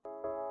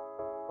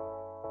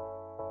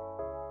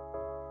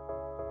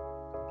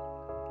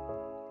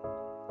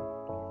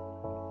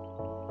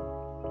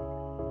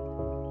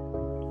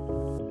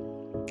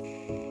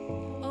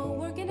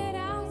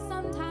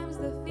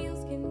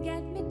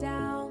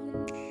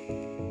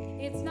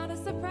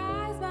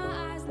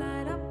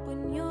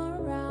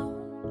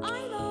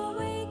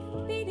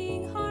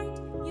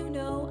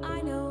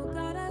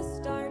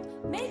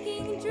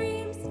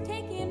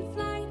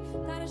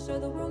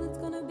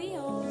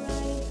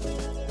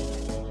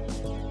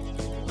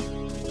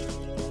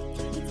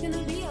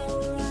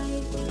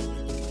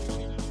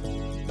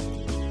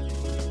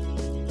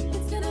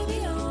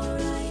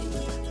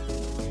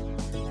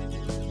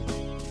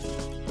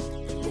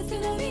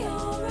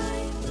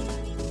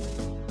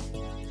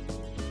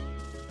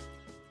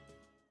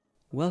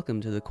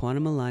Welcome to the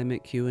Quantum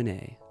Alignment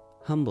Q&A,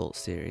 Humboldt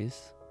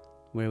series,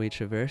 where we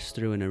traverse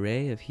through an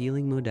array of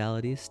healing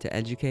modalities to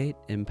educate,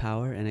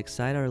 empower, and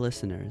excite our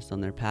listeners on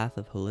their path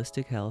of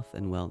holistic health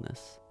and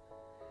wellness.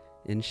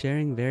 In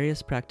sharing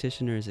various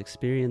practitioners'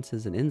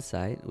 experiences and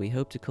insight, we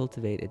hope to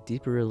cultivate a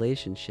deeper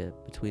relationship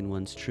between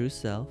one's true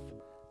self,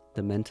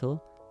 the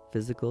mental,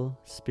 physical,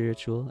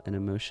 spiritual, and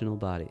emotional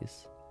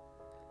bodies.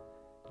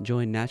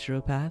 Join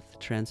naturopath,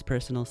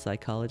 transpersonal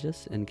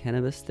psychologist, and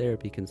cannabis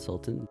therapy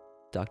consultant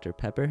Dr.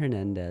 Pepper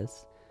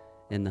Hernandez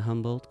in the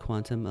Humboldt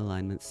Quantum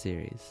Alignment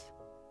series.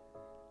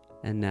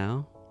 And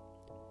now,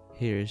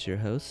 here is your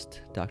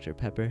host, Dr.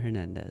 Pepper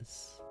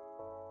Hernandez.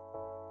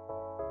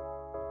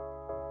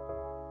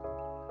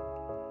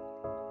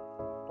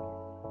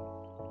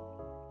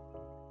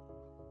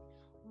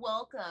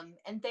 Welcome,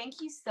 and thank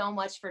you so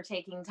much for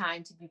taking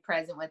time to be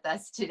present with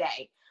us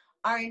today.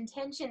 Our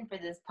intention for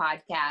this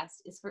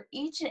podcast is for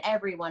each and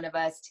every one of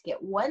us to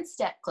get one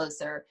step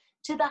closer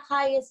to the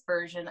highest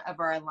version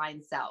of our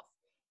aligned self.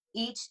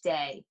 Each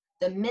day,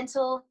 the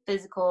mental,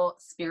 physical,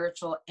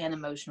 spiritual, and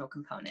emotional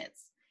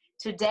components.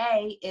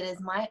 Today, it is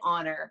my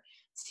honor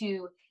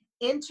to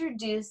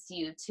introduce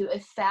you to a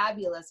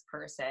fabulous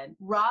person.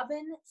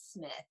 Robyn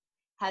Smith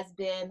has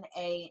been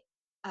a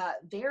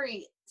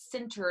very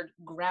centered,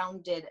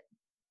 grounded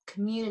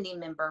community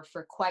member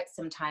for quite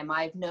some time.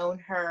 I've known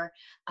her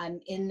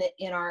in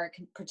our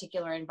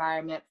particular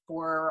environment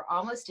for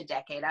almost a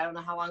decade. I don't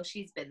know how long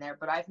she's been there,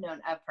 but I've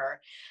known of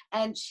her.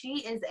 And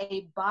she is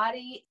a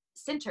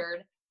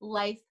body-centered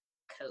life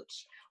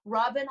coach.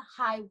 Robyn,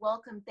 hi,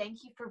 welcome.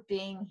 Thank you for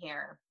being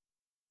here.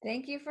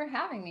 Thank you for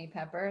having me,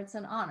 Pepper. It's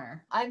an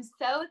honor. I'm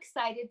so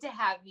excited to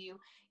have you.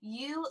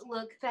 You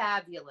look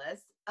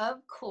fabulous.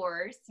 Of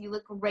course, you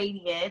look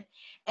radiant.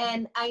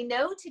 And I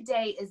know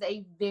today is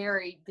a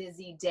very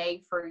busy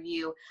day for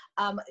you.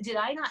 Did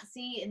I not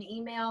see an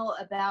email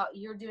about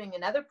you're doing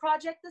another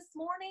project this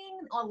morning,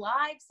 or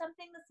live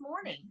something this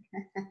morning?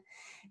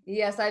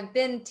 Yes, I've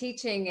been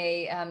teaching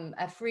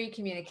a free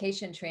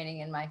communication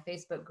training in my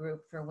Facebook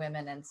group for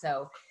women. And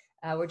so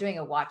we're doing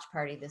a watch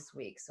party this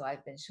week. So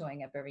I've been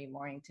showing up every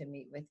morning to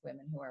meet with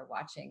women who are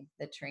watching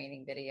the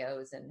training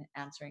videos and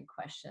answering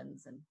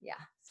questions and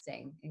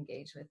staying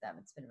engaged with them.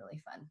 It's been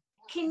really fun.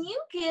 Can you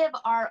give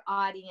our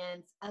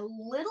audience a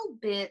little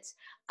bit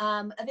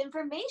of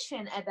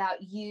information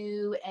about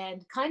you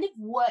and kind of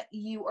what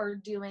you are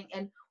doing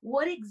and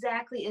what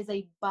exactly is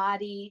a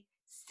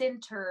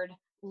body-centered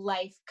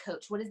life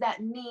coach? What does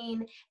that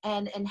mean?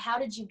 And how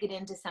did you get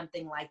into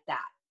something like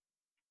that?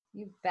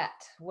 You bet.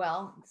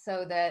 Well,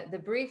 so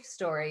the brief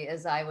story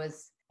is I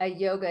was a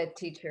yoga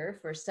teacher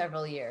for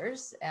several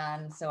years.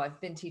 And so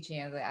I've been teaching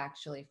yoga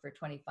actually for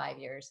 25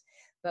 years.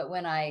 But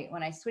when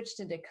I switched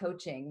into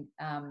coaching,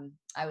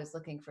 I was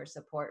looking for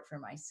support for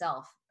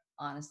myself,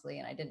 honestly.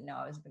 And I didn't know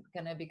I was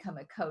going to become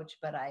a coach,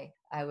 but I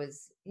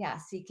was,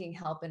 seeking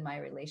help in my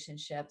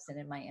relationships and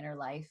in my inner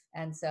life.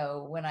 And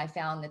so when I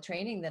found the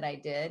training that I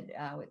did,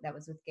 that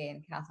was with Gay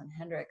and Kathleen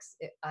Hendricks,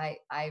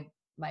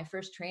 my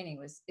first training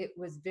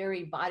was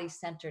very body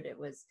centered. It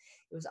was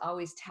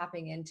always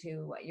tapping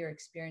into what you're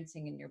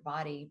experiencing in your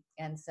body.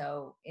 And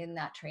so in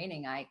that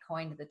training, I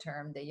coined the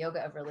term the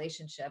yoga of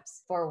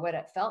relationships for what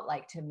it felt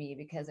like to me,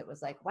 because it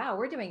was like, wow,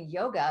 we're doing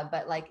yoga,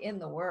 but like in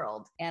the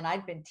world. And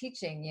I'd been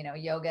teaching,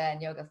 yoga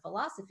and yoga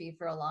philosophy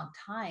for a long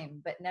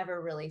time, but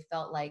never really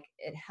felt like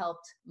it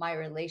helped my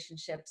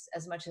relationships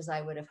as much as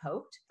I would have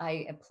hoped.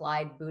 I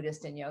applied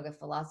Buddhist and yoga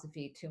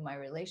philosophy to my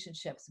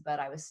relationships, but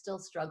I was still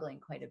struggling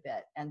quite a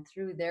bit. And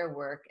through their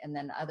work and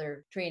then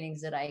other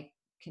trainings that I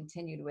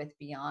continued with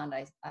beyond,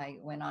 I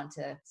went on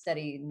to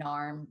study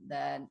NARM,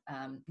 the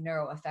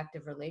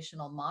neuroaffective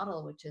relational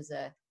model, which is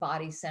a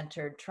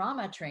body-centered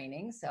trauma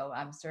training. So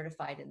I'm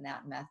certified in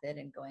that method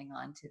and going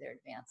on to their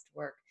advanced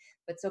work.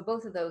 But so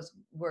both of those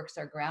works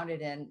are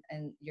grounded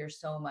in your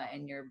soma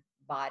and your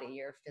body,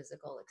 your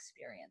physical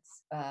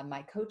experience.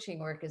 My coaching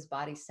work is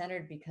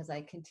body-centered because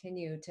I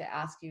continue to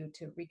ask you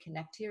to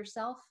reconnect to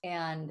yourself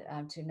and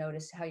to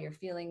notice how you're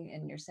feeling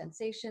and your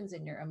sensations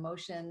and your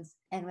emotions.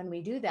 And when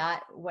we do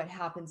that, what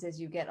happens is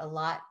you get a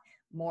lot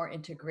more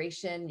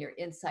integration. Your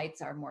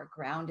insights are more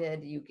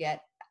grounded. You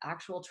get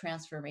actual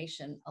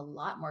transformation a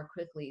lot more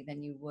quickly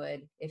than you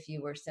would if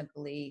you were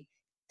simply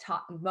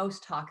talk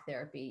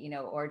therapy,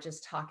 or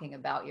just talking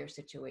about your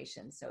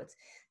situation. So it's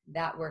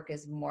that work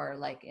is more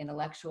like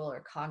intellectual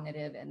or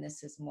cognitive, and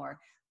this is more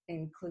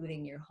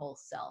including your whole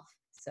self.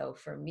 So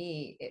for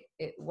me,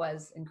 it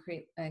was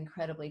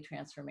incredibly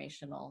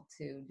transformational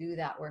to do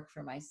that work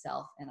for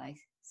myself. And I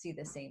see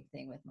the same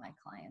thing with my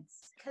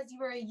clients. Because you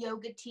were a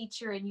yoga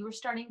teacher and you were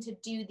starting to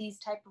do these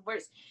type of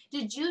works,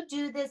 did you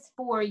do this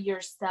for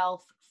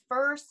yourself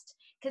first?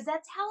 Because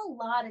that's how a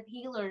lot of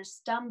healers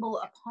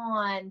stumble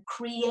upon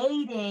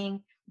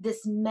creating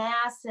this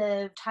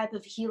massive type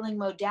of healing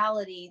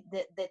modality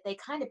that they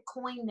kind of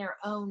coin their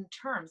own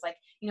terms. Like,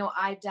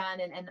 I've done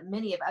and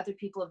many of other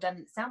people have done.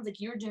 It sounds like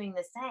you're doing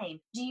the same.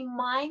 Do you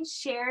mind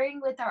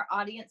sharing with our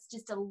audience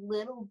just a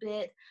little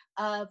bit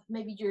of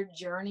maybe your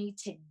journey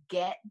to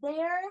get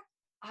there?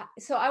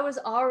 So I was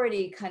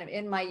already kind of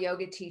in my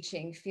yoga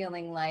teaching,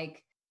 feeling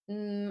like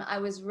I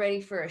was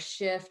ready for a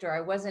shift, or I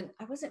wasn't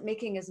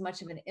making as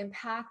much of an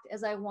impact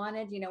as I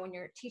wanted. When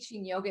you're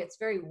teaching yoga, it's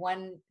very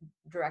one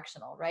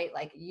directional, right?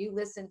 Like you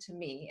listen to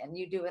me and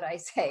you do what I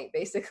say,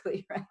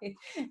 basically, right?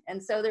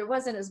 And so there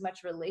wasn't as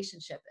much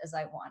relationship as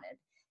I wanted.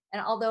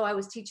 And although I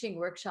was teaching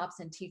workshops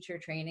and teacher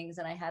trainings,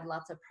 and I had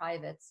lots of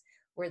privates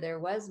where there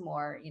was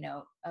more,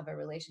 of a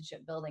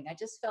relationship building, I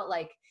just felt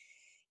like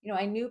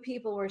I knew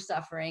people were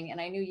suffering, and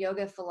I knew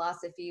yoga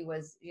philosophy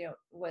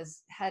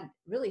had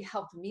really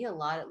helped me a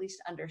lot, at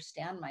least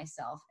understand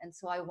myself. And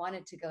so I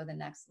wanted to go the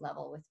next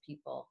level with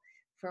people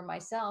for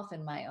myself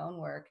and my own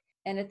work.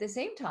 And at the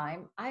same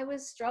time, I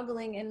was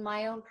struggling in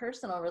my own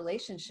personal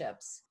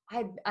relationships.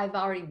 I've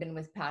already been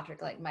with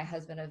Patrick, like my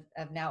husband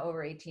of now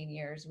over 18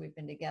 years. We've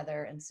been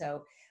together. And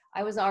so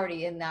I was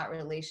already in that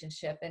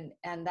relationship,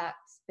 and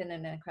that's been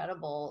an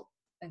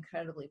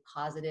incredibly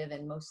positive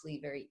and mostly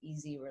very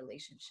easy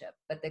relationship.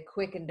 But the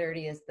quick and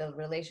dirty is the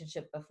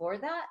relationship before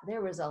that.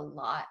 There was a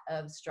lot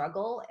of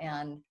struggle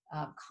and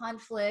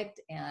conflict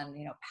and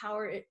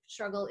power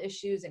struggle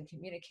issues and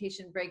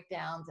communication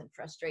breakdowns and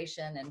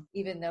frustration. And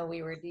even though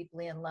we were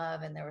deeply in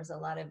love and there was a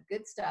lot of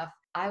good stuff,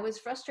 I was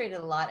frustrated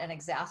a lot and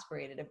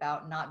exasperated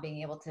about not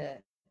being able to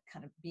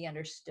kind of be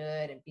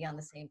understood and be on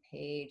the same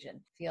page and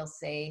feel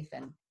safe.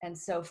 And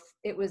so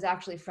it was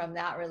actually from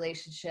that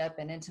relationship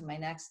and into my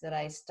next that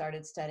I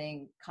started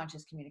studying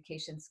conscious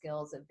communication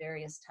skills of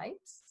various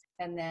types.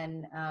 And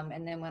then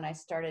when I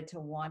started to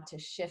want to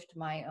shift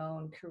my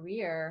own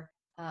career,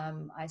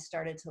 I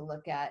started to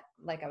look at,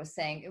 like I was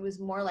saying, it was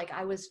more like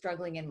I was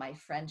struggling in my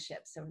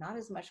friendships. So not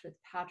as much with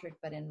Patrick,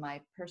 but in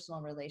my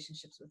personal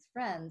relationships with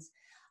friends,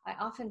 I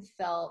often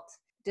felt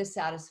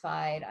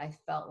dissatisfied. I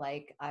felt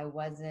like I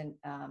wasn't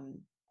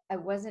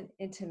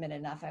intimate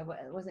enough. I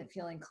wasn't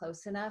feeling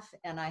close enough.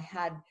 And I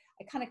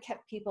kind of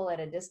kept people at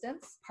a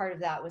distance. Part of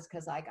that was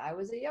because I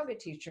was a yoga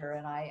teacher,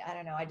 and I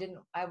don't know,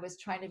 I was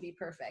trying to be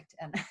perfect.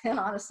 And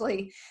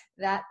honestly,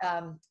 that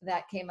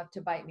came up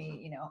to bite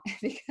me,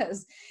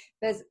 because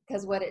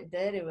what it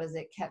did,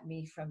 it kept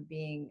me from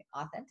being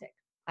authentic.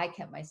 I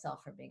kept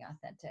myself from being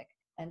authentic.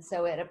 And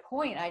so at a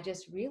point, I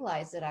just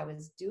realized that I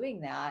was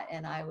doing that,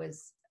 and I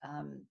was,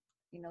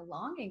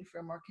 longing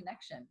for more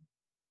connection.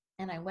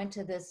 And I went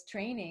to this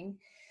training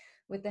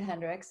with the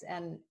Hendricks,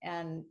 and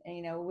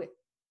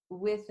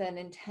with an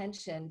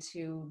intention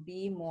to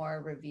be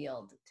more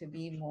revealed, to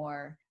be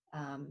more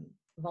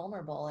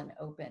vulnerable and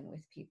open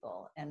with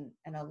people. And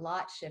a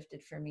lot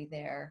shifted for me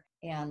there.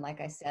 And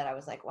like I said, I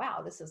was like,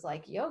 wow, this is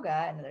like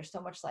yoga, and there's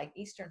so much like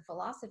Eastern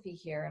philosophy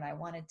here. And I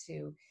wanted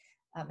to,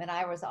 and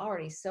I was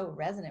already so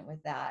resonant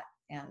with that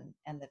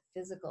and the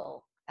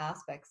physical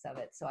aspects of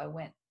it. So I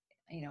went,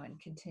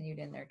 and continued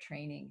in their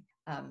training.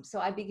 So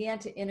I began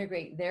to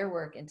integrate their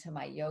work into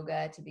my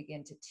yoga, to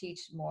begin to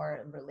teach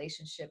more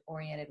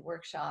relationship-oriented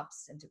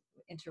workshops and to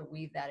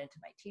interweave that into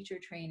my teacher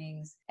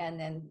trainings. And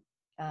then,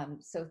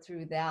 so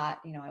through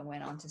that, I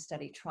went on to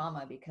study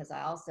trauma, because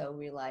I also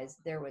realized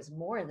there was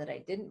more that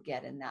I didn't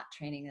get in that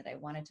training that I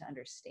wanted to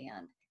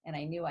understand. And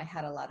I knew I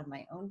had a lot of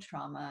my own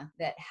trauma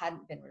that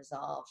hadn't been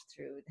resolved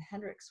through the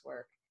Hendricks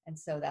work. And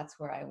so that's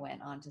where I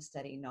went on to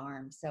study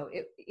NARM. So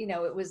it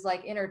was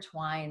like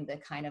intertwined, the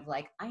kind of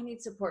like, I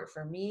need support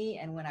for me.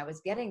 And when I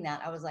was getting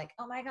that, I was like,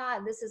 oh my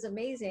God, this is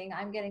amazing.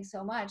 I'm getting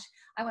so much.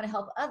 I want to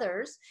help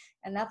others.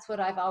 And that's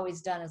what I've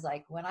always done, is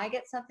like, when I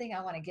get something,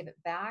 I want to give it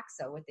back.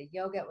 So with the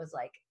yoga, it was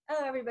like,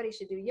 oh, everybody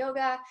should do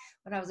yoga.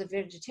 When I was a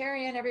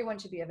vegetarian, everyone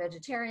should be a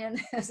vegetarian.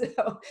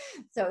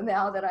 So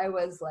now that I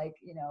was like,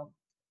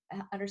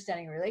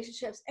 understanding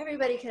relationships,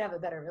 everybody could have a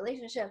better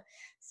relationship.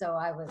 So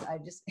I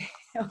just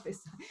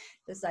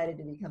decided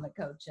to become a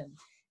coach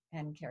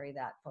and carry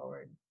that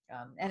forward.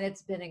 And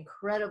it's been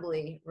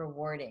incredibly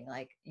rewarding.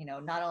 Like,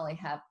 not only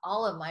have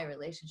all of my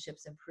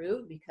relationships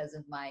improved because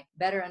of my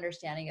better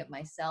understanding of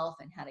myself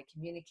and how to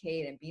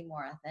communicate and be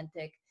more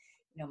authentic.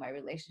 My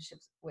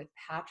relationships with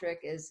Patrick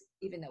is,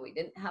 even though we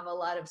didn't have a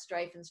lot of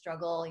strife and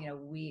struggle,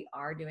 we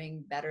are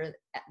doing better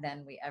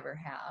than we ever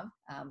have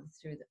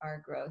through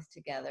our growth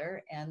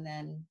together. And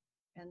then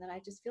I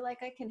just feel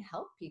like I can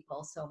help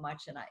people so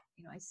much. And I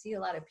see a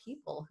lot of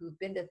people who've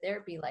been to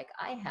therapy like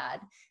I had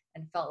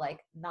and felt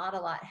like not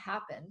a lot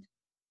happened.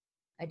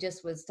 I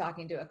just was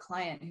talking to a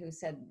client who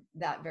said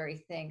that very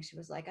thing. She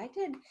was like, I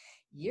did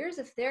years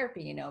of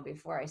therapy,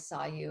 before I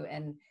saw you.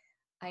 And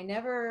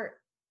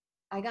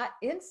I got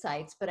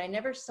insights, but I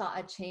never saw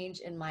a change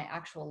in my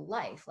actual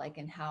life, like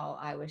in how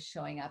I was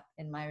showing up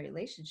in my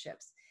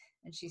relationships.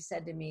 And she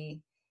said to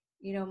me,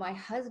 my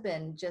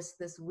husband just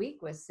this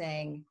week was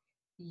saying,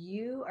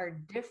 you are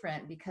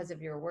different because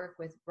of your work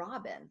with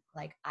Robyn.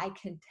 Like, I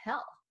can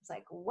tell. It's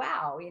like,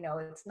 wow,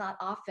 it's not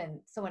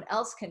often someone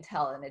else can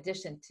tell in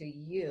addition to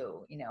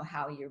you,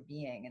 how you're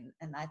being.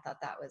 And I thought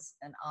that was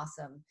an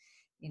awesome,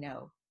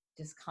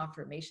 just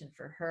confirmation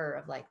for her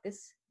of like,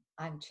 this,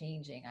 I'm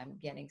changing, I'm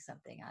getting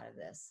something out of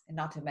this. And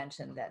not to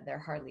mention that they're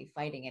hardly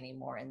fighting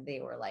anymore. And they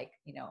were like,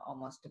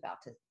 almost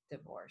about to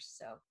divorce.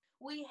 So.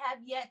 we have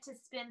yet to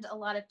spend a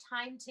lot of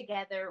time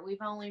together. We've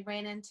only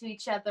ran into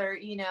each other,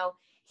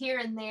 here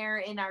and there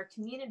in our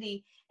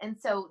community. And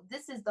so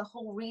this is the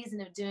whole reason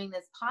of doing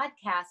this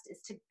podcast, is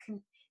to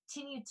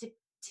continue to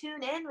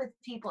tune in with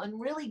people and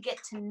really get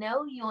to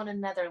know you on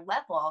another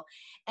level.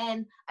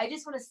 And I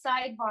just want to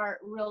sidebar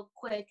real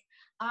quick.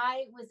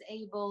 I was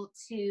able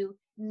to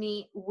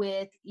meet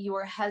with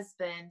your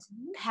husband,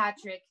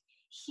 Patrick.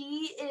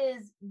 He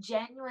is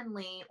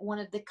genuinely one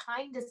of the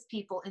kindest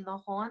people in the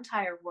whole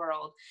entire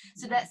world.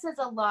 So that says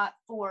a lot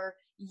for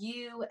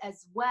you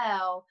as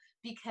well,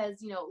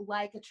 because,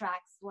 like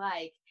attracts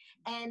like.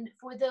 And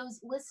for those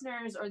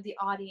listeners or the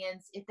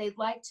audience, if they'd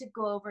like to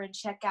go over and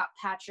check out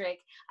Patrick,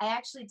 I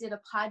actually did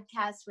a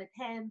podcast with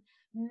him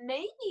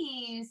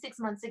maybe 6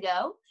 months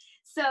ago.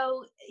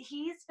 So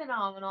he's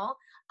phenomenal.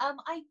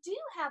 I do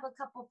have a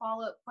couple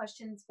follow-up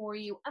questions for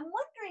you. I'm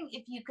wondering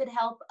if you could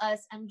help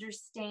us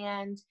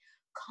understand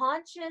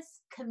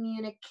conscious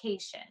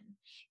communication.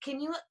 Can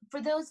you, for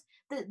those,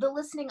 the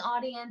listening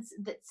audience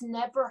that's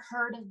never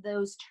heard of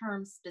those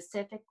terms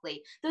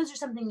specifically, those are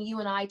something you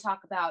and I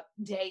talk about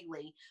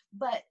daily,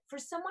 but for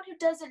someone who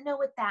doesn't know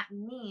what that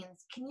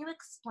means, can you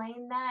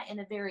explain that in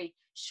a very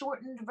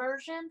shortened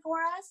version for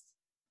us?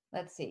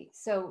 Let's see.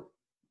 So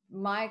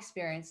my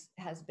experience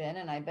has been,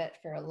 and I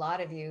bet for a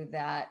lot of you,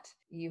 that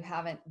you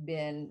haven't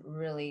been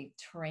really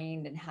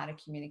trained in how to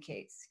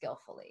communicate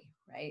skillfully,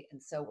 right?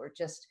 And so we're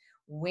just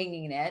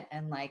winging it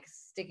and like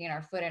sticking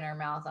our foot in our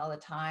mouth all the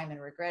time and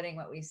regretting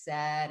what we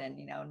said, and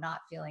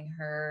not feeling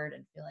heard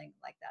and feeling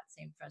like that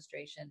same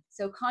frustration.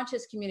 So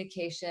conscious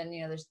communication,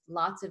 there's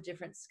lots of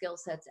different skill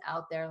sets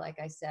out there. Like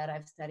I said,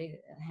 I've studied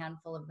a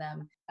handful of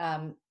them.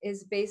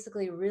 Is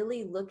basically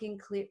really looking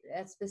clear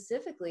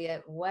specifically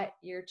at what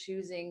you're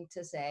choosing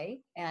to say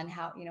and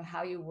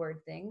how you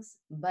word things.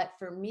 But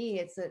for me,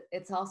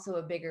 it's also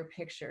a bigger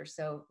picture.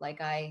 So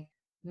like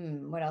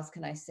what else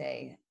can I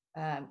say?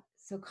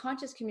 So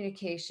conscious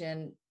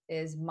communication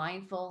is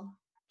mindful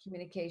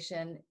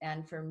communication.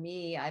 And for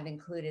me, I've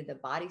included the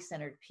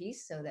body-centered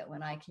piece, so that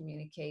when I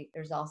communicate,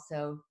 there's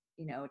also,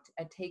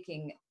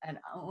 taking an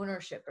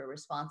ownership or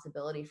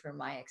responsibility for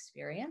my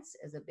experience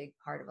is a big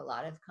part of a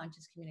lot of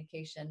conscious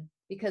communication,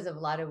 because of a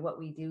lot of what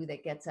we do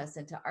that gets us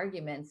into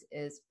arguments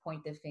is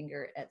point the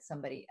finger at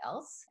somebody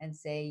else and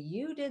say,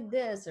 you did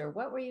this, or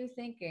what were you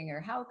thinking,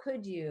 or how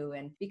could you?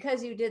 And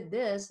because you did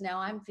this, now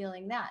I'm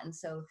feeling that. And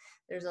so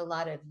there's a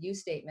lot of you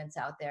statements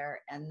out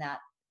there, and that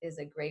is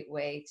a great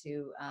way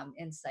to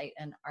incite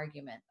an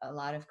argument. A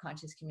lot of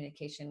conscious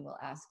communication will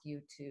ask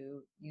you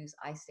to use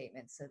I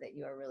statements, so that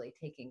you are really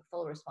taking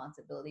full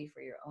responsibility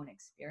for your own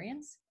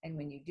experience. And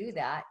when you do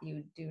that,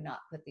 you do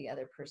not put the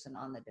other person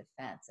on the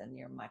defense, and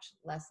you're much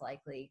less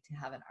likely to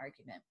have an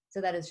argument.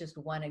 So that is just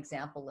one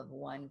example of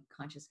one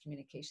conscious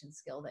communication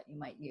skill that you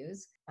might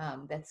use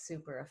that's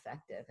super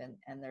effective.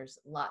 And there's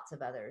lots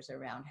of others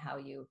around how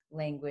you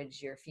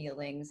language your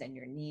feelings and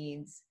your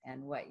needs,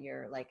 and what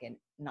you're like. In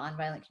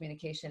nonviolent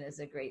communication is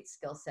a great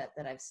skill set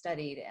that I've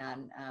studied,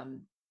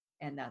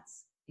 and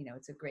that's,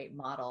 it's a great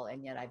model.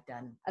 And yet I've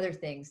done other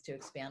things to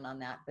expand on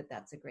that, but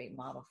that's a great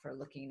model for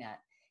looking at,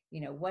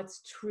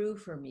 what's true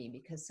for me,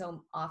 because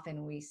so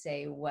often we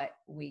say what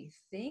we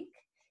think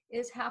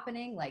is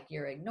happening, like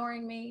you're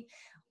ignoring me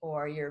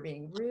or you're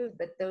being rude,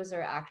 but those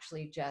are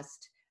actually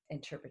just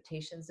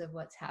interpretations of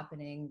what's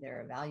happening.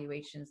 They're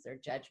evaluations, they're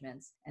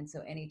judgments. And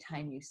so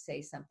anytime you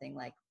say something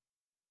like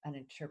an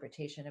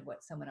interpretation of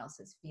what someone else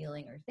is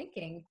feeling or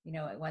thinking,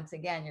 once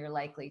again, you're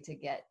likely to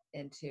get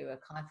into a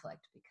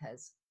conflict,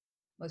 because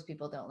most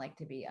people don't like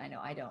to be,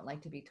 I don't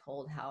like to be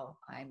told how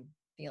I'm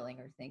feeling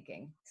or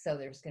thinking. So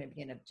there's going to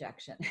be an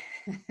objection.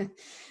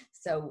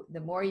 So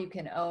the more you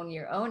can own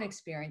your own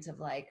experience of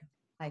like,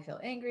 I feel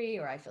angry,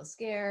 or I feel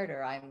scared,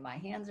 or my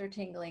hands are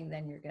tingling,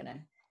 then you're going to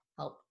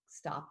help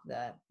stop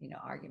the,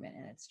 argument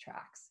in its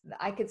tracks.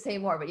 I could say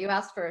more, but you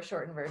asked for a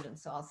shortened version,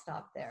 so I'll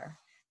stop there.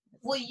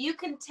 Well, you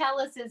can tell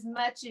us as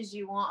much as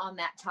you want on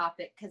that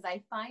topic, because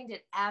I find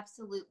it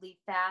absolutely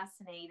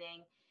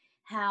fascinating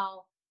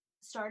how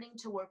starting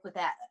to work with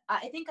that.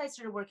 I think I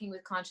started working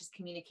with conscious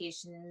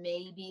communication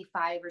maybe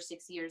 5 or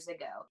 6 years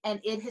ago,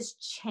 and it has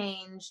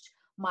changed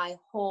my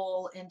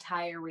whole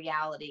entire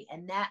reality.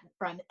 And that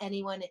from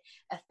anyone,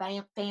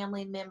 a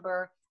family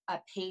member, a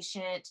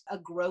patient, a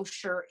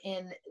grocer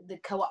in the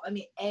co-op.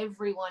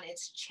 Everyone,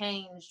 it's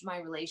changed my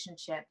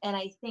relationship. And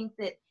I think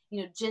that,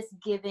 just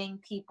giving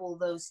people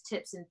those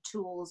tips and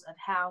tools of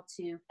how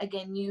to,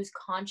 again, use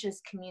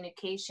conscious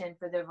communication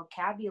for their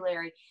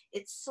vocabulary,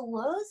 it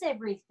slows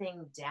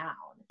everything down.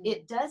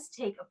 It does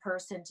take a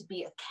person to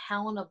be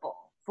accountable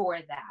for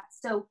that.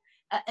 So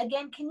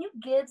again, can you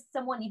gave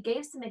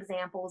some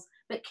examples,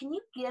 but can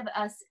you give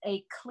us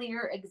a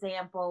clear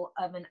example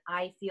of an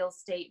I feel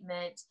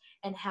statement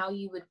and how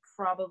you would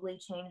probably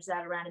change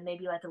that around in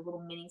maybe like a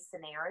little mini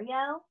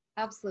scenario?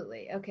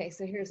 Absolutely. Okay,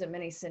 so here's a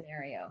mini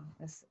scenario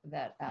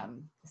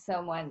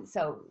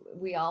so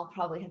we all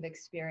probably have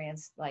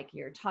experienced, like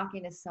you're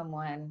talking to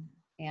someone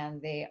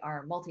and they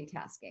are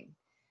multitasking,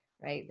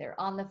 right? They're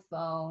on the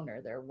phone,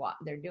 or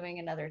they're doing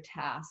another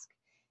task.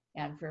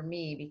 And for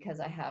me, because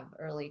I have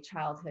early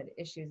childhood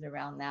issues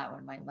around that,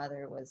 when my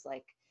mother was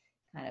like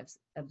kind of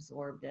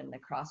absorbed in the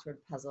crossword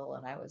puzzle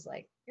and I was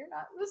like, you're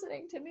not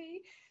listening to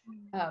me,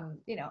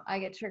 I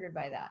get triggered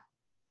by that.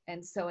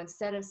 And so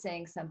instead of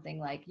saying something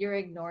like, you're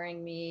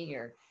ignoring me,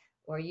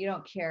 or you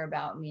don't care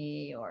about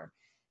me, or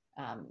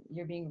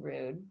you're being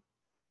rude,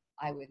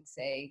 I would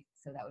say,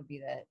 so that would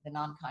be the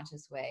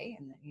non-conscious way,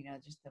 and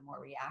just the more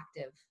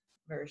reactive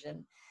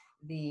version.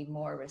 The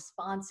more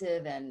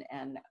responsive and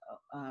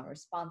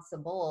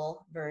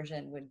responsible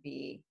version would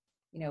be,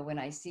 when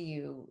I see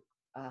you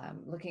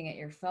looking at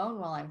your phone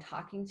while I'm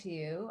talking to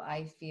you,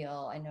 I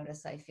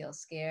notice I feel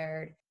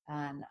scared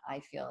and I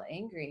feel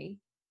angry,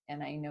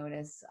 and I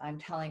notice I'm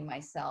telling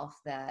myself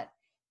that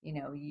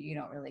you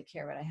don't really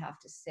care what I have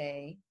to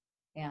say,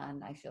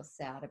 and I feel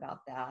sad about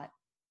that.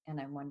 And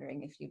I'm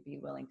wondering if you'd be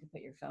willing to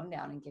put your phone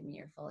down and give me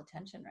your full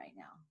attention right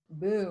now.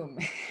 Boom,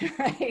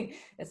 right?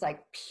 It's like,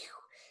 pew.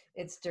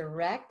 It's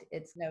direct.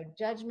 It's no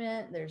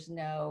judgment. There's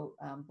no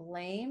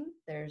blame.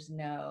 There's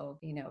no,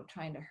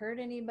 trying to hurt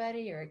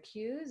anybody or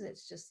accuse.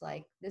 It's just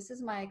like, this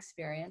is my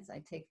experience.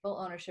 I take full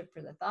ownership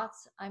for the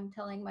thoughts I'm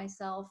telling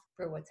myself,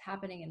 for what's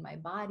happening in my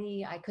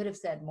body. I could have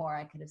said more.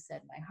 I could have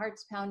said my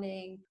heart's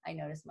pounding. I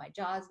notice my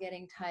jaw's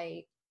getting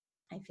tight.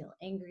 I feel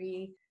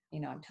angry.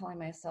 I'm telling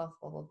myself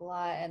blah, blah,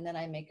 blah. And then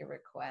I make a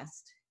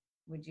request.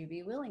 Would you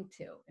be willing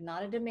to? And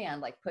not a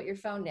demand, like put your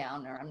phone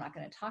down or I'm not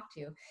going to talk to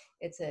you.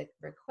 It's a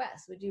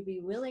request. Would you be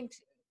willing to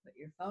put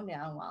your phone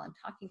down while I'm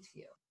talking to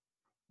you?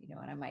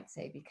 And I might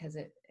say, because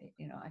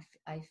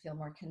I feel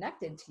more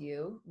connected to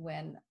you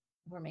when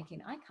we're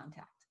making eye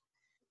contact.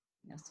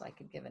 So I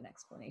could give an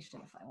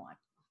explanation if I want.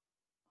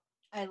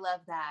 I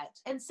love that.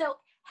 And so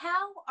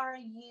how are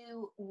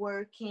you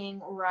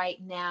working right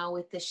now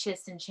with the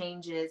shifts and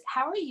changes?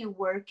 How are you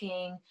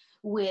working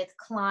with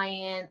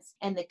clients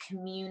and the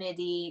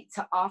community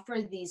to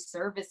offer these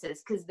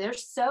services? Because they're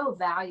so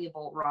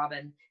valuable,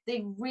 Robyn.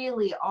 They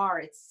really are.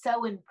 It's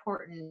so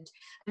important.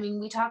 I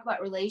mean, we talk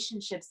about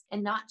relationships,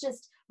 and not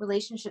just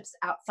relationships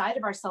outside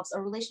of ourselves,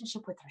 a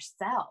relationship with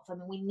ourselves. I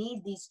mean, we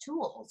need these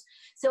tools.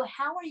 So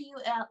how are you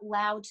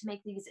allowed to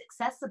make these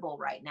accessible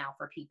right now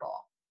for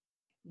people?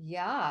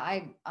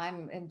 Yeah,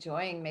 I'm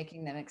enjoying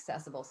making them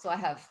accessible. So I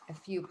have a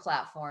few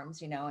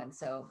platforms, and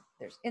so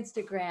there's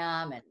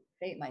Instagram and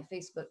my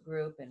Facebook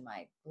group and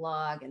my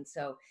blog. And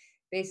so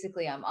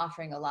basically I'm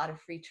offering a lot of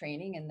free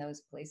training in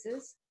those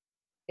places.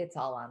 It's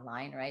all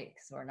online, right?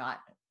 Because we're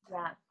not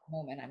at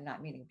home and I'm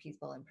not meeting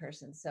people in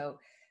person. So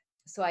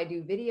I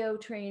do video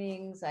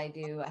trainings. I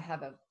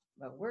have a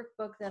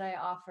workbook that I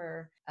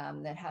offer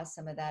that has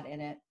some of that in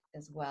it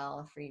as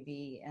well, a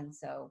freebie. And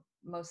so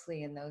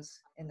mostly in those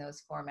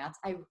formats.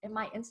 And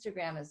my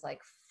Instagram is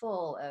like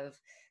full of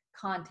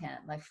content,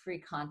 like free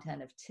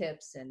content of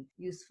tips and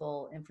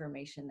useful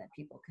information that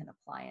people can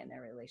apply in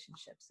their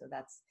relationships. So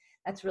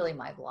that's really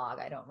my blog.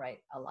 I don't write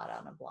a lot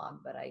on a blog,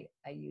 but I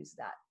use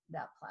that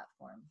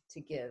platform to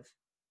give.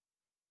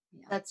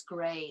 Yeah. That's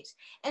great.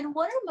 And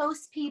what are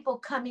most people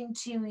coming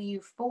to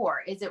you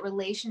for? Is it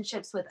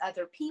relationships with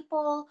other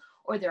people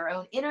or their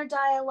own inner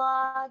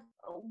dialogue?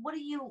 What are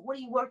you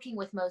working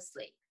with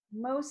mostly?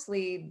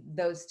 Mostly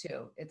those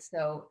two. It's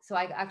so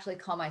I actually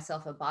call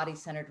myself a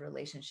body-centered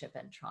relationship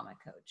and trauma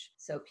coach.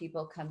 So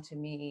people come to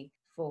me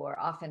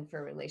often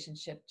for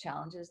relationship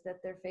challenges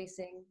that they're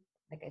facing.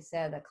 Like I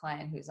said, a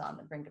client who's on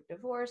the brink of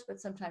divorce,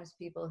 but sometimes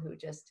people who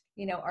just,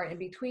 are in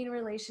between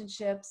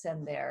relationships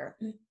and they're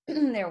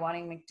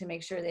wanting to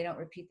make sure they don't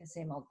repeat the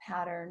same old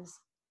patterns.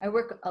 I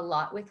work a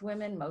lot with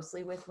women,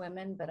 mostly with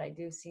women, but I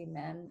do see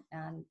men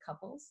and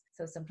couples.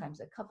 So sometimes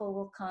a couple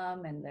will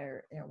come and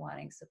they're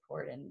wanting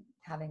support and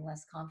having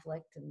less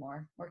conflict and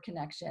more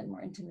connection,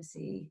 more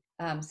intimacy.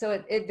 So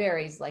it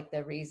varies, like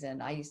the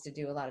reason. I used to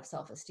do a lot of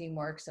self-esteem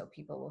work, so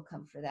people will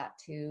come for that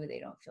too. They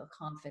don't feel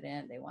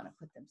confident. They want to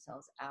put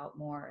themselves out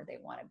more. They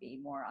want to be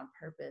more on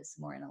purpose,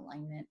 more in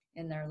alignment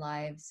in their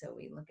lives. So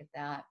we look at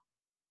that.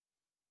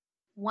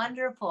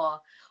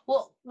 Wonderful.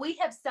 Well, we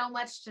have so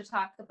much to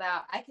talk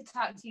about. I could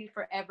talk to you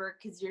forever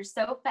because you're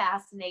so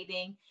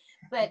fascinating,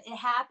 but it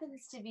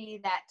happens to be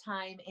that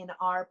time in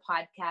our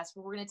podcast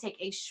where we're going to take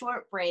a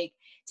short break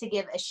to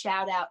give a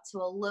shout out to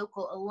a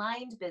local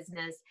aligned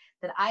business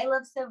that I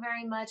love so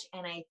very much,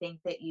 and I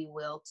think that you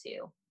will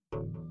too.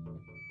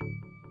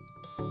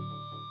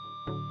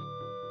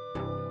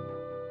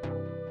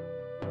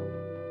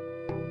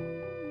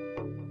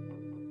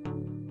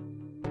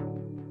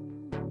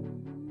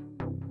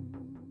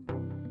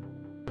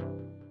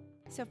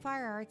 So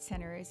Fire Arts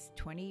Center is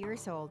 20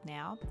 years old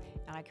now,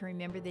 and I can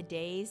remember the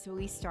days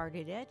we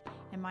started it.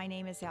 And my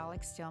name is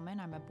Alex Stillman.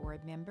 I'm a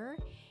board member.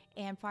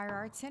 And Fire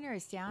Arts Center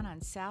is down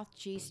on South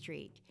G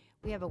Street.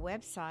 We have a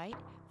website,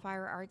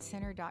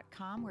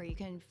 fireartscenter.com, where you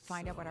can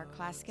find out what our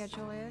class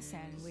schedule is,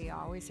 and we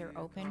always are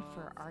open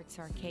for Arts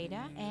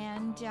Arcada.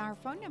 And our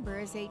phone number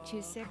is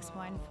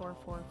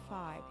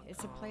 826-1445.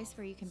 It's a place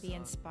where you can be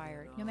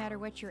inspired, no matter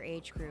what your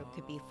age group.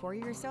 Could be 4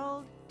 years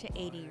old to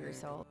 80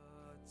 years old.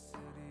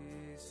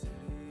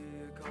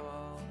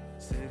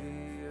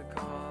 City, a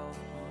call,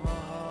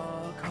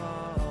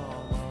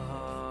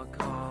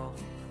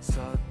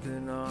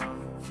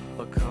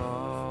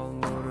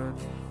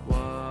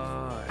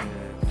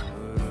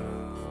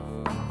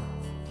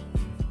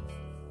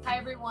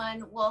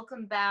 everyone.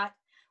 Welcome back.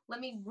 Let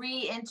me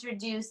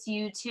reintroduce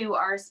you to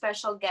our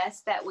special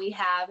guest that we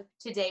have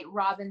today,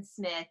 Robyn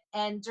Smith.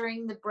 And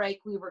during the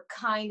break, we were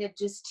kind of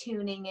just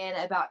tuning in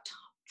about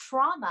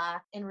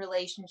trauma in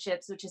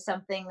relationships, which is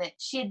something that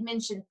she had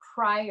mentioned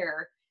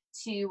prior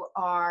to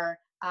our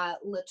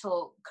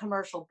little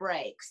commercial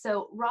break.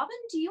 So, Robyn,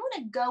 do you want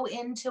to go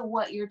into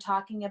what you're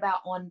talking about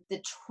on the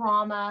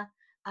trauma,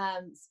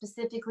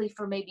 specifically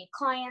for maybe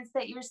clients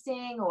that you're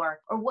seeing, or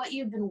what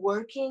you've been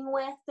working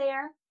with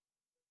there?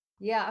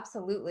 Yeah,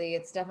 absolutely.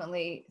 It's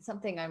definitely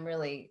something I'm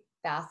really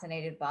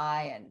fascinated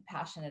by and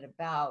passionate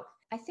about.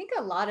 I think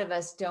a lot of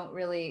us don't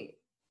really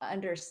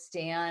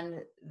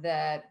understand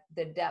the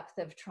depth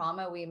of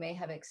trauma we may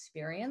have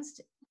experienced.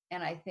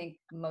 And I think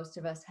most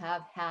of us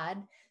have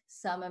had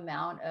some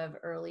amount of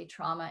early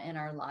trauma in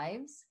our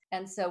lives.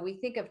 And so we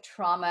think of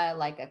trauma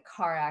like a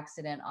car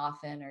accident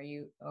often,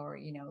 or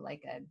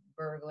like a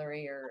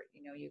burglary, or,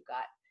 you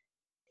got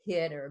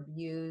hit or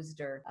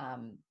abused or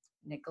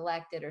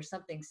neglected or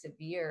something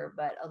severe.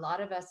 But a lot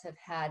of us have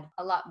had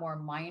a lot more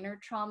minor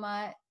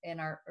trauma in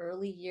our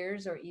early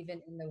years or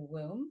even in the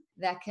womb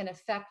that can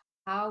affect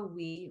how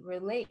we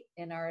relate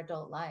in our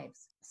adult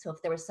lives. So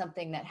if there was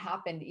something that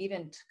happened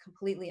even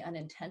completely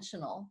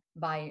unintentional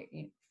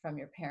from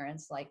your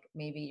parents, like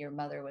maybe your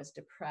mother was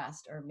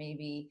depressed, or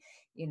maybe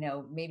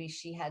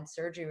she had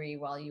surgery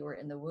while you were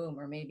in the womb,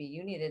 or maybe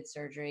you needed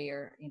surgery,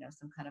 or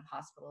some kind of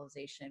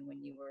hospitalization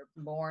when you were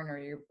born, or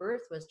your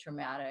birth was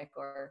traumatic,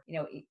 or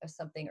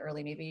something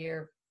early, maybe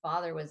your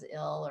father was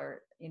ill,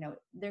 or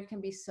there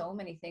can be so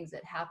many things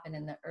that happen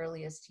in the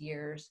earliest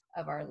years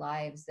of our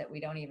lives that we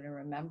don't even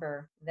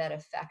remember that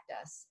affect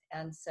us.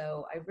 And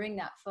so I bring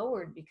that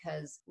forward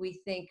because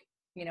we think,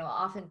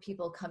 often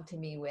people come to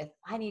me with,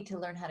 I need to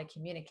learn how to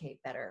communicate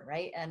better,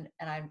 right? And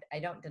I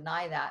don't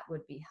deny that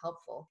would be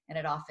helpful, and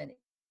it often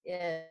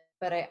is.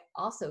 But I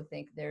also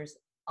think there's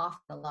often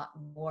a lot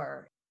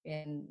more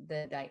in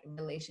the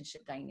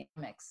relationship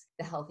dynamics,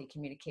 the healthy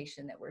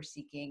communication that we're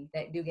seeking,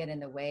 that do get in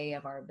the way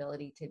of our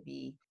ability to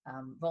be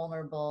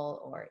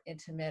vulnerable or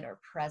intimate or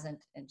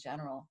present in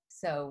general.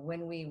 So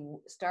when we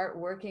start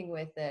working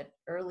with the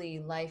early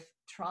life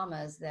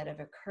traumas that have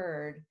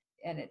occurred,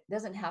 and it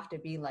doesn't have to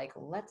be like,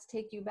 let's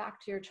take you back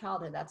to your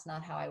childhood. That's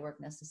not how I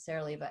work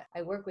necessarily, but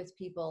I work with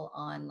people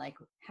on like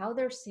how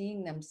they're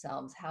seeing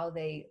themselves,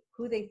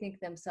 who they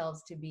think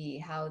themselves to be,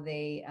 how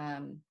they,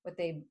 what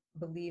they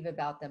believe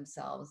about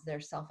themselves,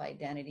 their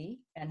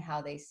self-identity, and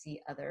how they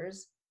see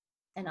others.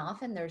 And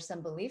often there's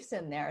some beliefs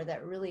in there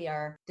that really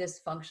are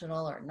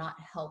dysfunctional or not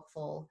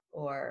helpful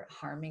or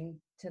harming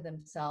to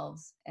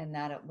themselves, and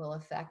that it will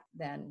affect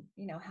then,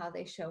 how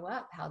they show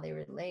up, how they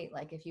relate.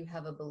 Like if you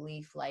have a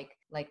belief like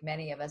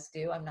many of us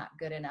do, I'm not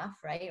good enough,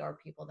 right? Or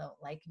people don't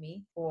like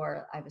me.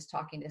 Or I was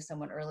talking to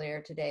someone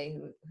earlier today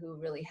who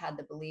really had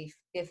the belief,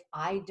 if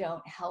I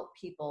don't help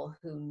people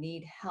who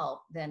need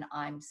help, then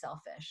I'm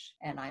selfish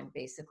and I'm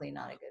basically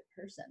not a good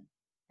person.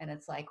 And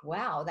it's like,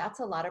 wow, that's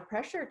a lot of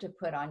pressure to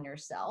put on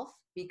yourself,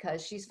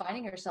 because she's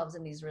finding herself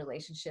in these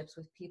relationships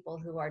with people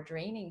who are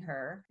draining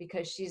her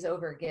because she's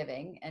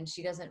overgiving and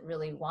she doesn't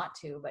really want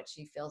to, but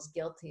she feels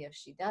guilty if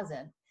she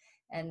doesn't.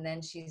 And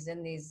then she's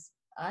in these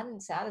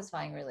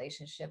unsatisfying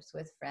relationships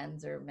with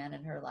friends or men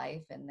in her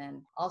life. And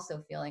then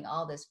also feeling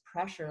all this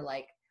pressure,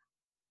 like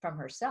from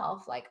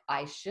herself, like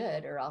I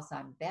should, or else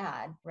I'm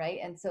bad. Right.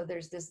 And so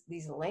there's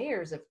these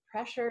layers of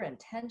pressure and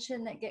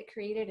tension that get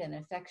created and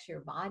affects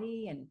your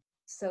body. And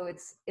so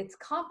it's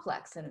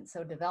complex. And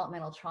so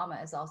developmental trauma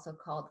is also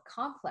called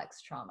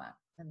complex trauma.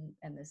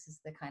 And this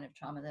is the kind of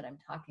trauma that I'm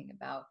talking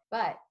about.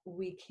 But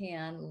we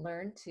can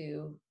learn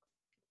to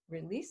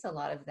release a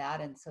lot of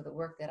that. And so the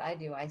work that I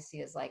do, I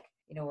see as like,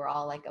 we're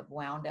all like a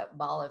wound up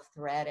ball of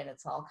thread, and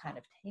it's all kind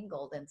of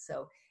tangled. And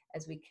so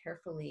as we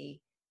carefully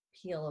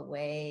peel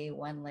away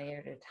one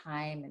layer at a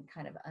time and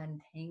kind of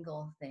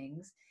untangle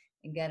things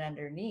and get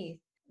underneath,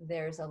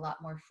 there's a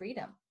lot more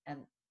freedom.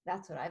 And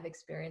that's what I've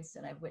experienced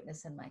and I've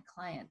witnessed in my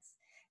clients,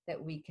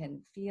 that we can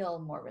feel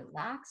more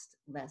relaxed,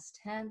 less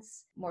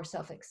tense, more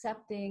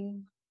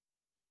self-accepting,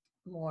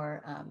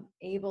 more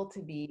able to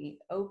be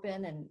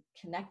open and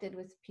connected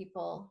with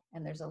people.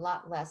 And there's a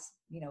lot less,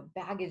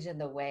 baggage in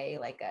the way,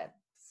 like a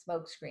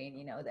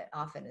smokescreen, that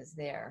often is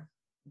there,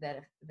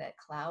 that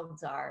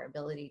clouds our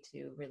ability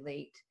to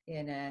relate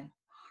in a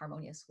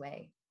harmonious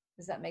way.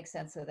 Does that make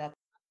sense? So that's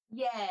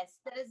Yes,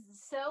 that is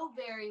so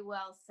very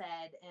well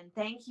said. And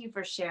thank you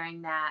for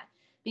sharing that,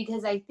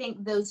 because I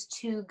think those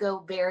two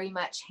go very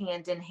much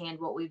hand in hand.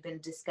 What we've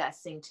been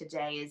discussing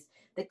today is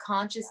the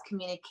conscious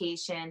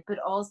communication, but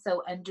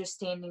also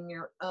understanding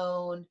your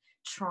own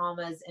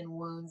traumas and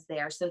wounds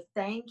there. So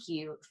thank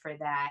you for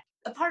that.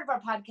 A part of our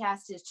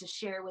podcast is to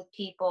share with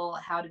people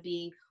how to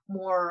be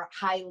more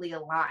highly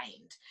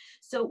aligned.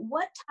 So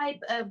what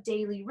type of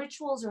daily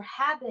rituals or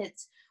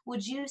habits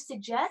would you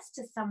suggest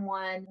to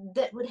someone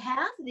that would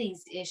have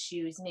these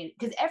issues?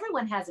 Because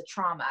everyone has a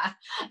trauma,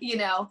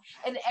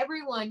 and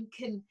everyone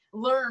can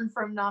learn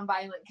from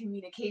nonviolent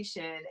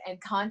communication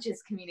and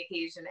conscious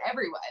communication,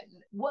 everyone.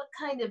 What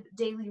kind of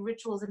daily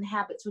rituals and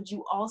habits would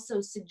you also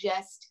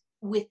suggest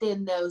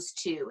within those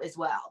two as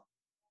well?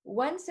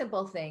 One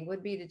simple thing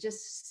would be to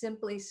just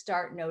simply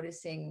start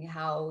noticing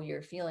how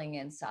you're feeling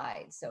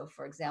inside. So,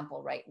 for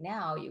example, right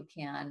now you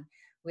can,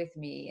 with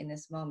me in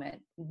this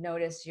moment,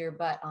 notice your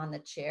butt on the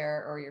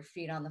chair or your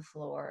feet on the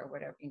floor or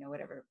whatever,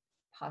 whatever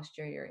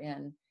posture you're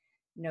in.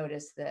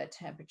 Notice the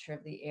temperature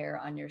of the air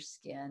on your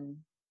skin.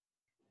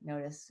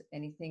 Notice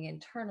anything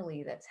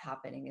internally that's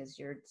happening. Is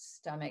your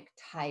stomach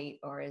tight,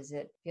 or is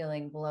it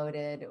feeling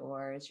bloated,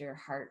 or is your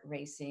heart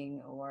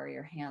racing, or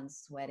your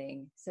hands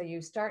sweating? So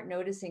you start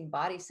noticing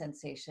body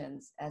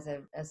sensations as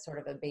sort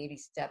of a baby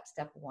step.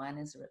 Step one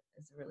is a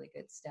really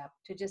good step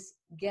to just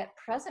get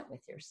present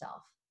with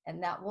yourself.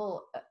 And that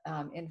will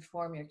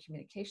inform your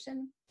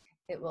communication.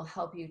 It will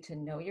help you to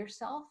know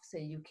yourself so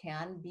you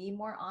can be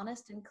more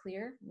honest and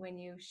clear when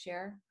you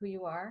share who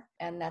you are.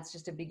 And that's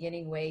just a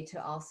beginning way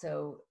to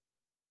also,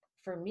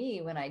 for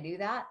me, when I do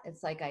that,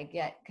 it's like I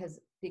get,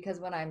 because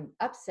when I'm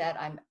upset,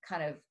 I'm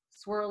kind of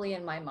swirly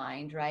in my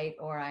mind, right?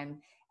 Or I'm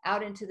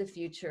out into the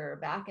future,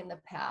 back in the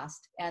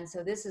past. And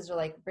so this is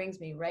like brings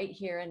me right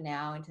here and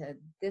now into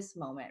this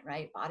moment,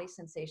 right? Body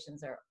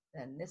sensations are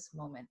in this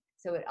moment.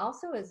 So it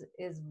also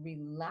is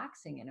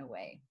relaxing in a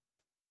way.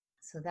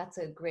 So that's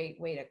a great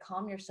way to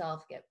calm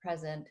yourself, get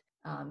present,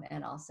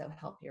 and also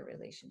help your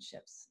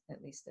relationships,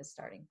 at least a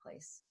starting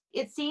place.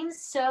 It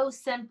seems so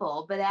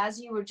simple, but as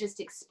you were just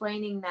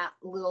explaining that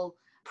little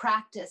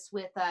practice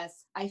with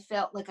us, I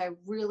felt like I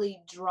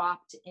really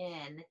dropped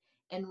in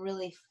and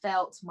really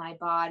felt my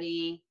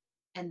body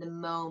and the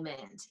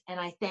moment. And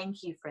I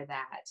thank you for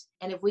that.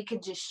 And if we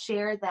could just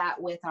share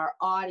that with our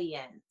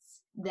audience,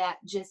 that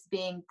just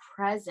being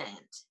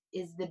present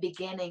is the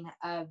beginning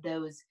of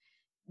those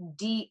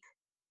deep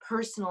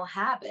personal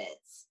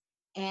habits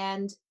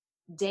and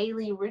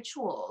daily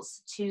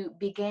rituals to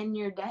begin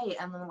your day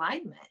in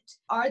alignment.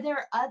 Are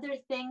there other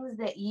things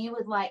that you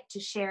would like to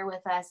share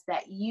with us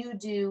that you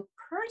do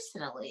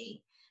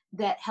personally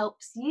that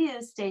helps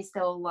you stay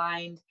so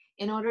aligned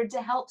in order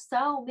to help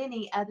so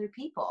many other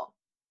people?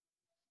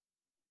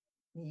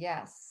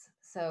 Yes.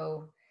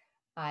 So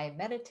I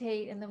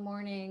meditate in the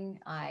morning.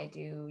 I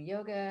do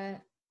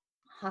yoga,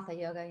 hatha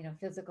yoga,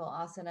 physical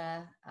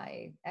asana.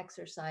 I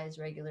exercise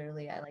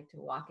regularly. I like to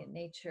walk in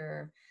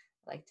nature.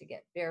 I like to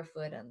get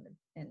barefoot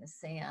in the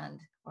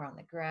sand or on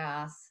the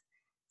grass.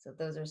 So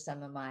those are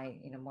some of my,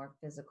 more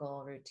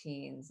physical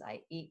routines.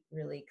 I eat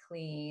really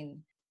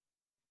clean.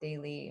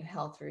 Daily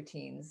health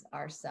routines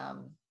are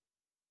some.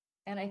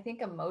 And I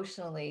think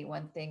emotionally,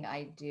 one thing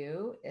I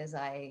do is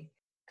I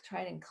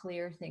try and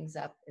clear things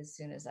up as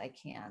soon as I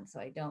can.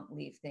 So I don't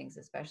leave things,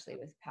 especially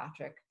with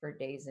Patrick, for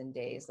days and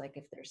days. Like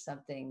if there's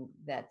something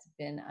that's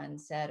been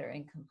unsaid or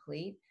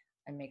incomplete,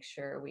 I make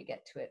sure we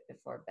get to it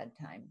before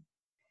bedtime.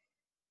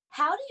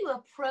 How do you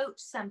approach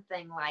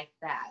something like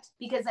that?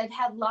 Because I've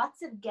had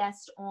lots of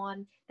guests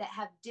on that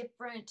have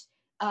different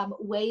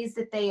ways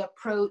that they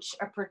approach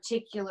a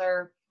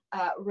particular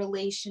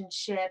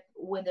relationship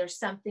when there's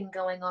something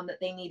going on that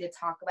they need to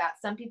talk about.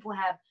 Some people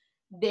have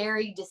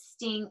very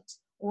distinct,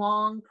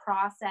 long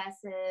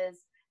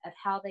processes of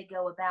how they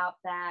go about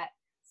that.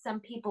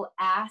 Some people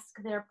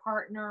ask their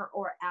partner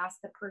or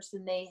ask the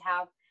person they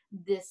have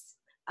this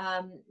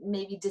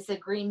maybe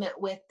disagreement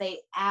with, they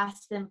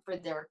ask them for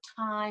their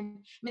time.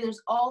 I mean,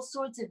 there's all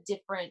sorts of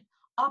different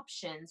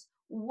options.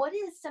 What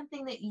is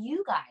something that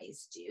you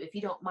guys do, if you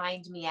don't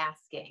mind me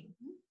asking?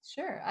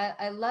 Sure.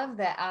 I love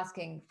that,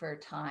 asking for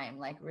time,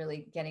 like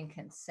really getting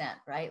consent,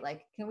 right?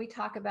 Like, can we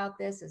talk about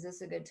this? Is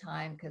this a good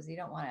time? Because you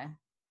don't want to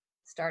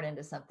start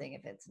into something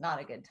if it's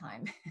not a good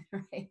time,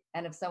 right?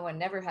 And if someone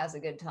never has a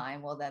good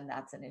time, well, then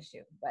that's an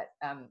issue. But,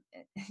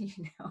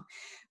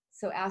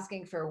 so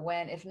asking for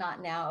when, if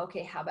not now,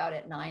 okay, how about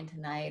at 9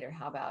 tonight? Or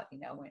how about,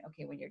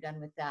 when you're done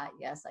with that,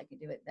 yes, I can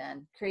do it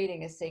then.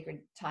 Creating a sacred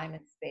time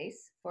and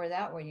space for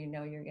that, where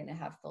you're going to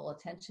have full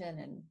attention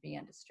and be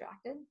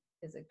undistracted,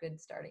 is a good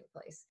starting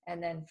place.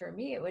 And then for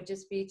me, it would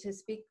just be to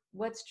speak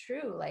what's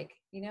true. Like,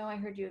 I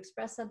heard you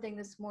express something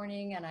this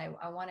morning and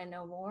I want to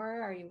know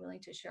more. Are you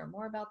willing to share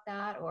more about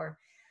that? Or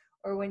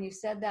when you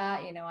said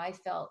that, I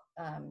felt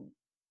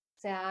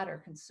sad or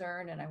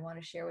concerned, and I want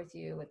to share with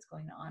you what's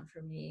going on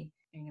for me.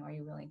 Are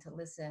you willing to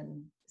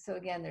listen? So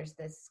again, there's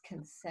this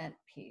consent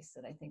piece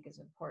that I think is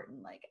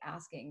important, like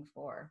asking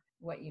for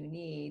what you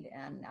need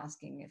and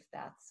asking if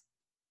that's,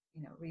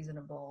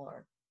 reasonable,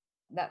 or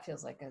that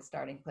feels like a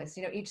starting place.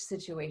 Each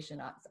situation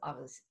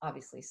is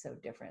obviously so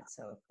different.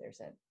 So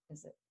if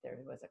there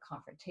was a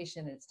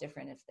confrontation, it's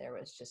different if there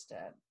was just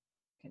a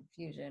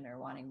confusion or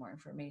wanting more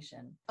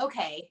information.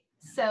 Okay,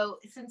 so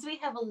since we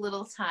have a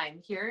little time,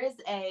 here is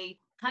a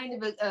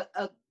kind of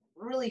a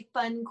really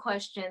fun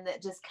question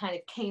that just kind of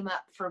came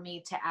up for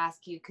me to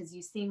ask you, because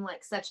you seem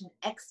like such an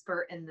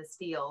expert in this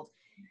field.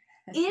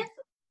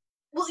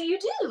 Well,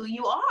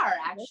 you are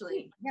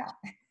actually. Yeah.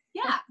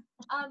 Yeah.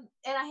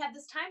 And I have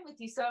this time with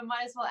you, so I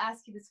might as well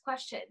ask you this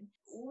question.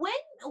 When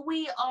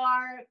we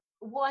are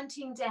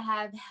wanting to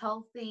have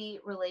healthy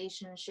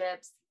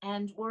relationships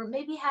and we're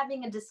maybe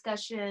having a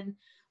discussion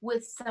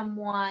with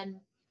someone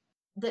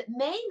that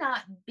may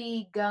not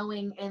be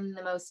going in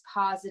the most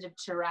positive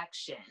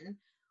direction,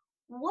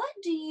 what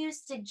do you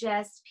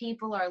suggest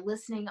people, our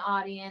listening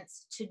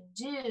audience, to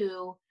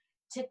do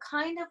to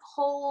kind of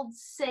hold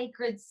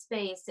sacred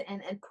space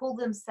and pull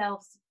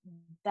themselves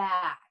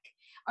back?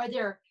 Are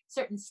there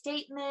certain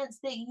statements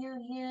that you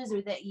use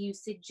or that you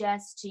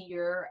suggest to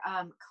your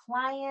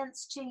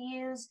clients to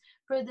use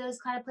for those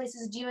kind of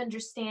places? Do you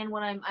understand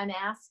what I'm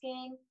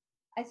asking?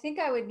 I think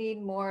I would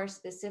need more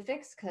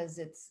specifics because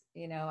it's,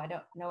 I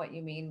don't know what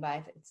you mean by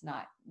if it's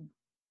not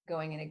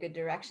going in a good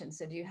direction.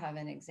 So do you have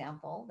an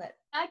example that?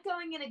 Not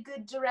going in a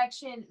good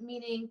direction,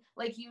 meaning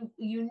like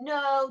you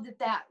know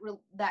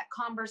that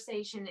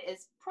conversation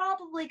is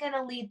probably going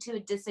to lead to a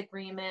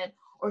disagreement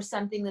or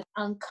something that's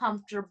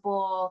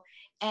uncomfortable.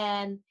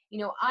 And,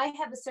 I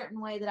have a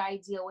certain way that I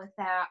deal with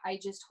that. I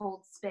just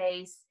hold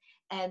space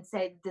and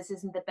say this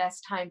isn't the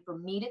best time for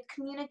me to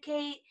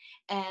communicate,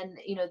 and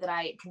that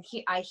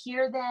I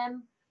hear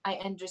them, I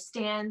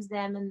understand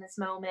them in this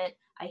moment,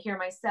 I hear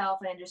myself,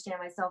 I understand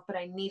myself, but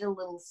I need a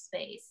little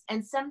space.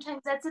 And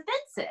sometimes that's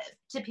offensive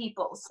to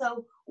people.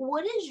 So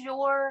what is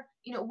your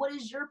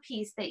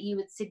piece that you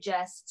would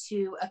suggest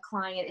to a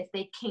client if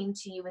they came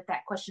to you with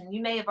that question?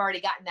 You may have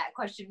already gotten that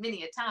question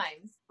many a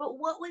times, but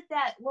what would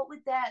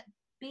that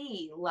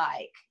be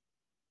like?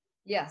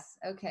 Yes.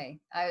 Okay.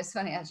 I was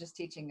just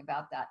teaching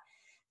about that.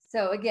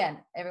 So again,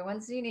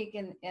 everyone's unique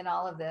in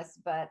all of this,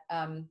 but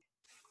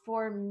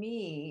for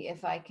me,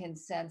 if I can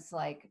sense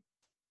like,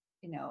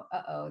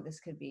 this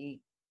could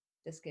be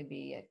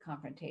a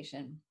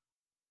confrontation,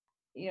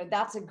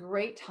 that's a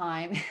great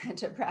time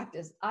to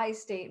practice I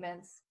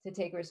statements, to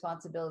take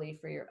responsibility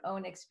for your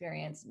own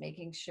experience,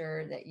 making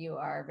sure that you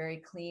are very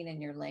clean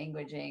in your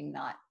languaging,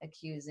 not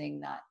accusing,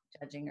 not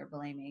judging or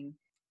blaming.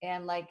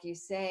 And like you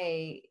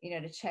say,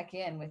 to check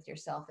in with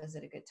yourself, is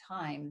it a good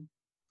time?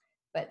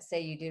 But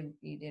say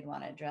you did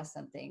want to address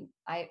something.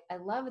 I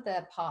love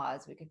the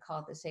pause. We could call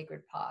it the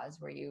sacred pause,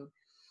 where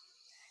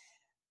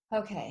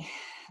okay,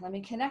 let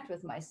me connect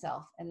with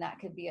myself. And that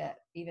could be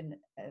even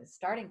a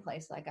starting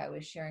place, like I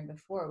was sharing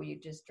before, where you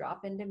just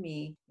drop into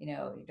me,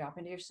 you drop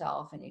into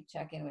yourself and you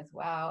check in with,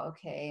 wow,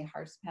 okay,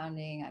 heart's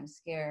pounding, I'm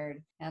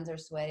scared, hands are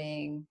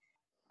sweating,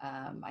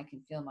 I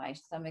can feel my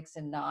stomach's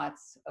in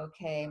knots,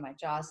 okay, my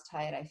jaw's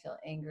tight, I feel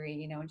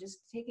angry, just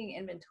taking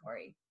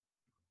inventory.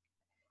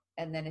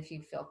 And then if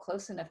you feel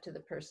close enough to the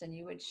person,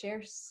 you would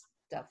share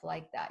stuff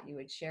like that. You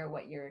would share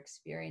what you're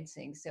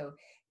experiencing. So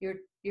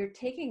you're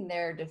taking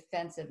their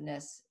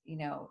defensiveness,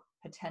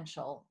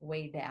 potential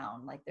way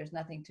down. Like there's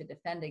nothing to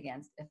defend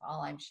against if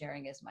all I'm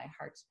sharing is my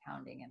heart's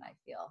pounding and I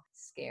feel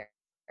scared,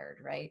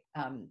 right?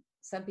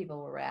 Some people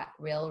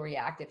will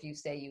react if you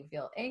say you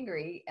feel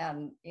angry,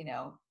 and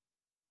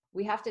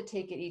we have to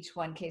take it each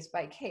one case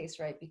by case,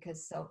 right?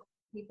 Because so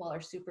people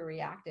are super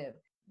reactive.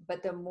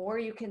 But the more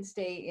you can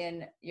stay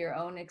in your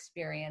own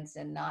experience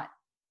and not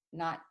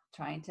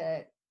trying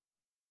to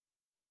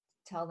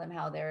tell them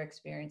how they're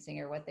experiencing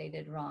or what they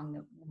did wrong,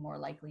 the more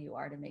likely you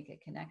are to make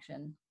a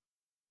connection.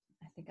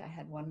 I think I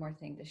had one more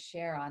thing to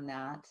share on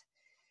that.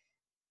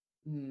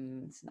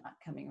 It's not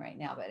coming right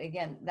now, but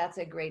again, that's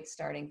a great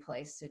starting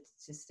place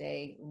to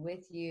stay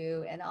with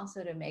you, and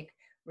also to make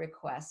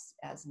requests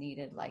as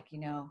needed. Like,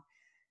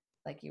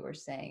 like you were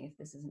saying, if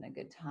this isn't a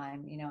good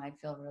time, I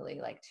feel really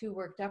like too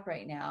worked up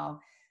right now.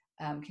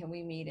 Can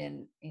we meet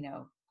in,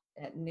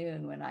 at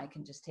noon when I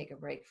can just take a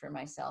break for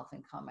myself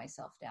and calm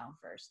myself down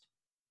first?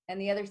 And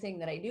the other thing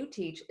that I do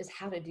teach is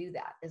how to do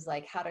that, is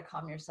like how to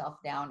calm yourself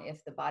down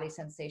if the body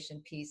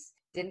sensation piece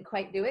didn't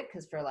quite do it,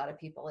 because for a lot of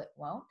people it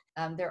won't.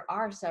 There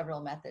are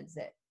several methods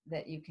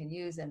that you can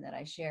use and that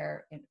I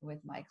share with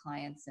my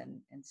clients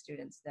and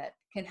students that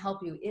can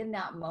help you in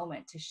that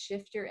moment to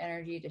shift your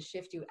energy, to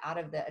shift you out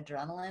of the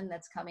adrenaline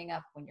that's coming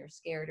up when you're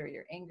scared or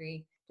you're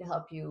angry, to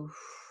help you,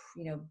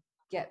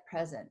 get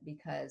present.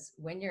 Because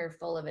when you're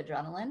full of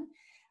adrenaline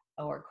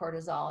or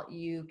cortisol,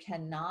 you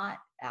cannot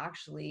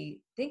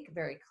actually think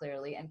very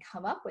clearly and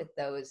come up with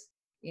those,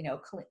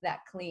 that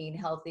clean,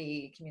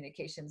 healthy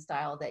communication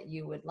style that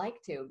you would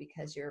like to,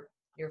 because you're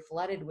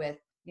flooded with,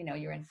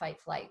 you're in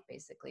fight flight.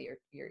 Basically,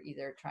 you're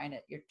either trying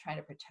to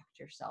protect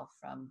yourself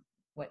from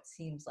what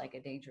seems like a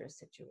dangerous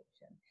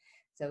situation.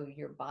 So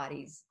your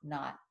body's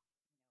not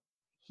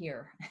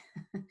here.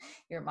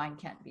 Your mind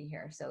can't be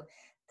here. So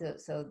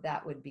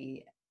that would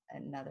be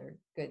another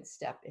good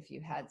step if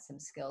you had some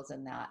skills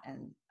in that.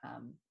 And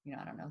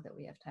I don't know that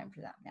we have time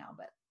for that now,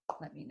 but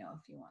let me know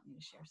if you want me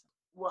to share something.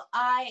 Well,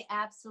 I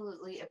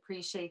absolutely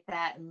appreciate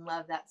that and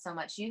love that so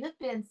much. You have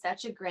been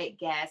such a great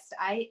guest.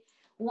 I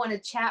want to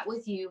chat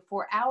with you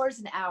for hours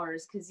and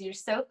hours because you're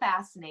so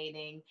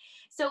fascinating.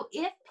 So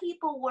if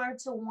people were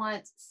to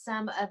want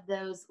some of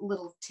those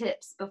little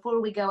tips before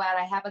we go out,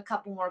 I have a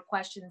couple more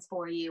questions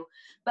for you.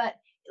 But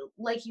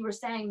like you were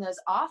saying, those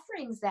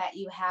offerings that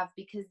you have,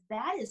 because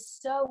that is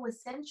so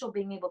essential,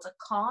 being able to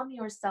calm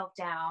yourself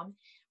down,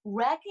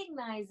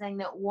 recognizing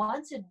that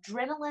once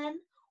adrenaline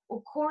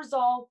or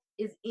cortisol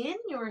is in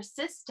your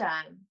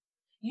system,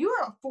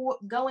 you're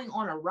going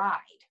on a ride.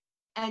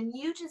 And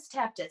you just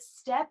have to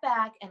step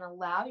back and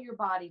allow your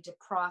body to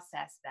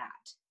process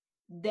that.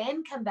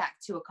 Then come back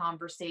to a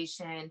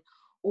conversation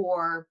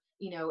or,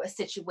 a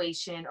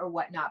situation or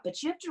whatnot.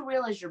 But you have to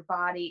realize your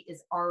body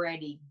is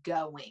already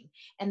going.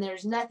 And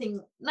there's not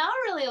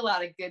really a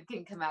lot of good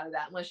can come out of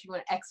that unless you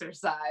want to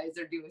exercise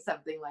or do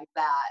something like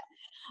that.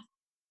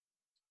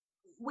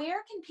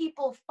 Where can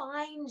people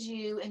find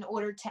you in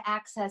order to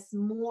access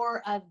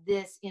more of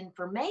this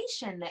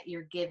information that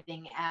you're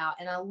giving out?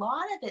 And a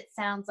lot of it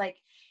sounds like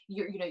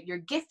you're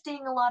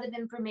gifting a lot of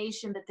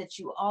information, but that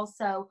you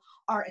also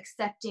are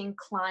accepting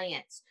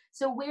clients.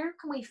 So where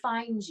can we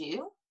find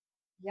you?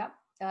 Yep.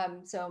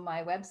 So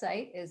my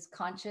website is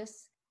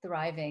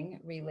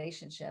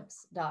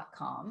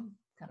consciousthriving.relationships.com.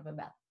 Kind of a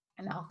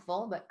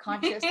mouthful, but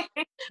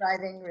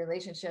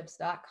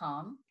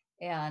consciousthriving.relationships.com.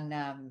 And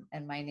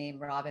my name,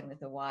 Robyn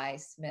with a Y,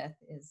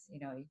 Smith, is,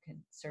 you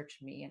can search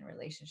me in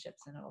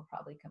relationships and it'll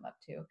probably come up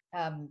too.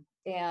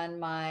 And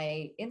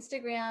my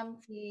Instagram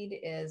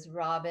feed is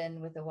Robyn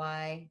with a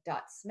Y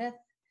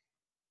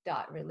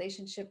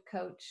 .smith.relationship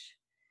coach.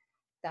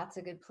 That's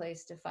a good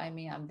place to find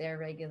me. I'm there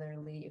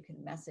regularly. You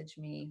can message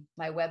me.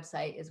 My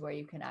website is where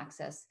you can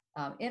access.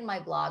 In my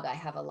blog, I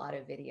have a lot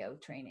of video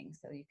training,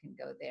 so you can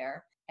go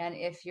there. And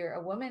if you're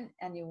a woman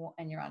and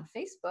you're on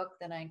Facebook,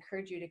 then I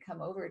encourage you to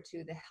come over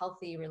to the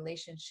Healthy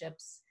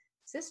Relationships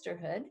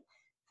Sisterhood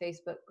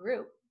Facebook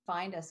group.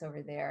 Find us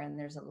over there, and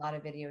there's a lot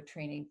of video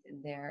training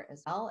in there,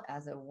 as well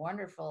as a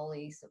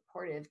wonderfully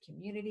supportive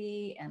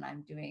community. And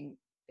I'm doing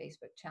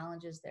Facebook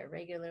challenges there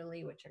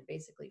regularly, which are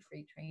basically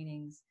free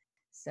trainings.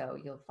 So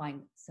you'll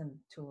find some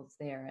tools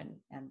there,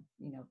 and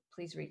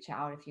please reach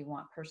out if you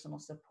want personal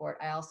support.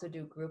 I also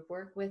do group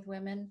work with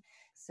women.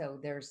 So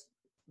there's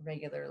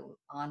regular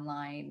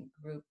online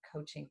group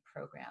coaching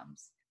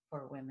programs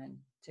for women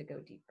to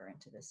go deeper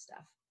into this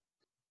stuff.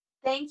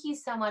 Thank you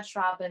so much,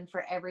 Robyn,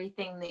 for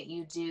everything that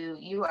you do.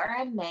 You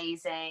are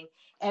amazing.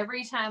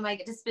 Every time I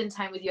get to spend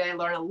time with you, I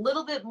learn a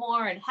little bit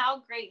more and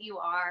how great you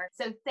are.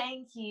 So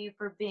thank you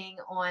for being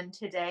on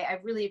today. I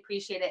really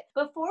appreciate it.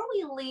 Before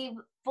we leave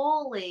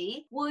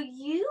fully, will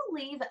you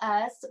leave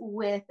us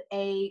with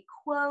a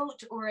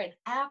quote or an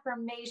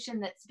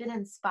affirmation that's been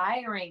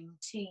inspiring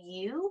to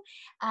you,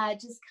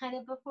 just kind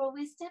of before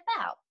we step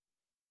out?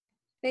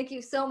 Thank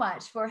you so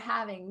much for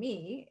having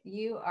me.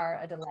 You are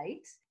a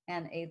delight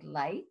and a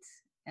light,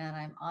 and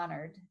I'm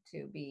honored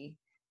to be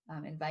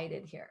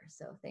invited here.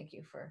 So thank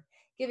you for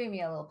giving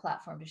me a little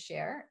platform to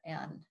share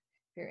and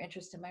for your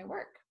interest in my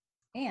work.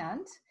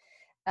 And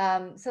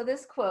so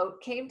this quote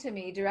came to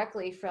me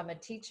directly from a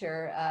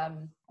teacher, a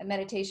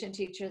meditation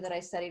teacher that I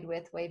studied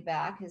with way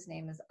back. His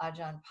name is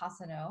Ajahn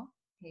Pasano.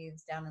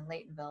 He's down in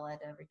Laytonville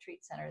at a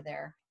retreat center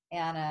there,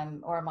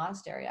 and or a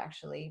monastery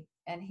actually.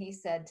 And he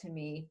said to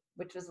me,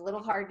 which was a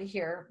little hard to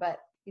hear, but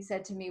he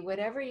said to me,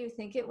 "Whatever you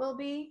think it will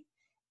be,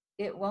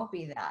 it won't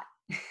be that."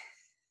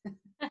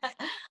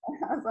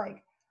 I was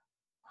like,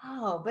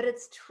 oh, but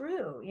it's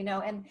true,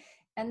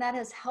 and that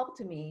has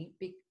helped me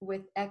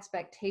with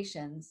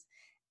expectations,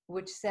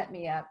 which set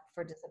me up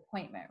for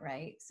disappointment,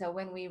 right? So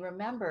when we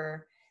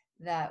remember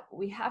that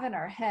we have in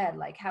our head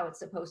like how it's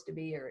supposed to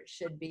be, or it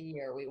should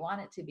be, or we want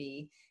it to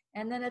be,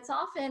 and then it's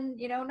often,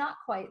 not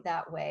quite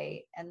that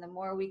way. And the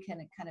more we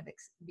can kind of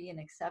be in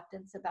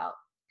acceptance about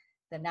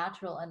the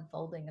natural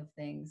unfolding of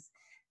things,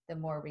 the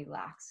more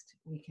relaxed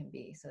we can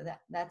be. So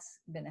that's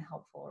been a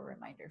helpful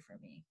reminder for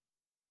me.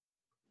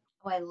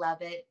 Oh, I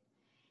love it.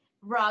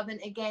 Robyn,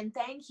 again,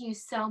 thank you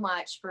so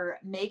much for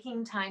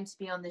making time to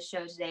be on the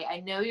show today. I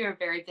know you're a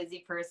very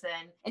busy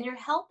person, and you're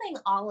helping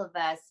all of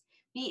us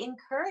be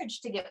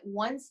encouraged to get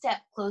one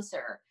step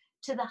closer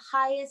to the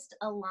highest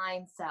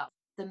aligned self,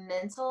 the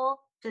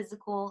mental,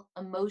 physical,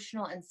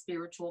 emotional, and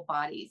spiritual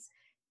bodies.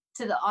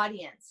 To the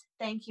audience,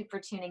 thank you for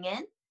tuning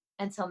in.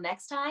 Until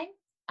next time,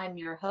 I'm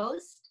your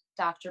host,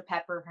 Dr.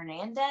 Pepper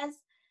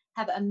Hernandez.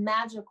 Have a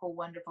magical,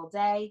 wonderful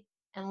day,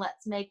 and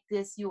let's make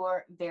this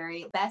your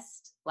very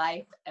best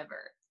life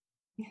ever.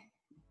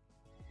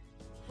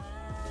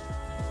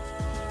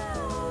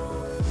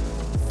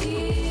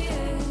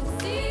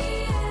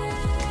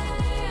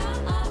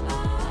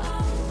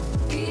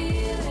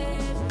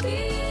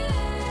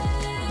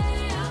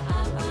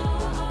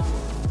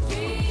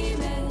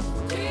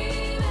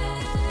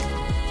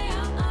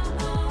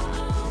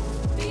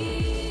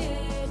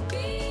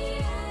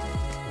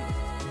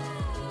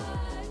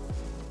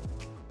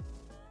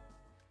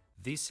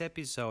 This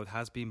episode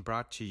has been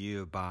brought to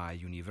you by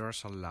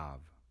Universal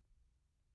Love.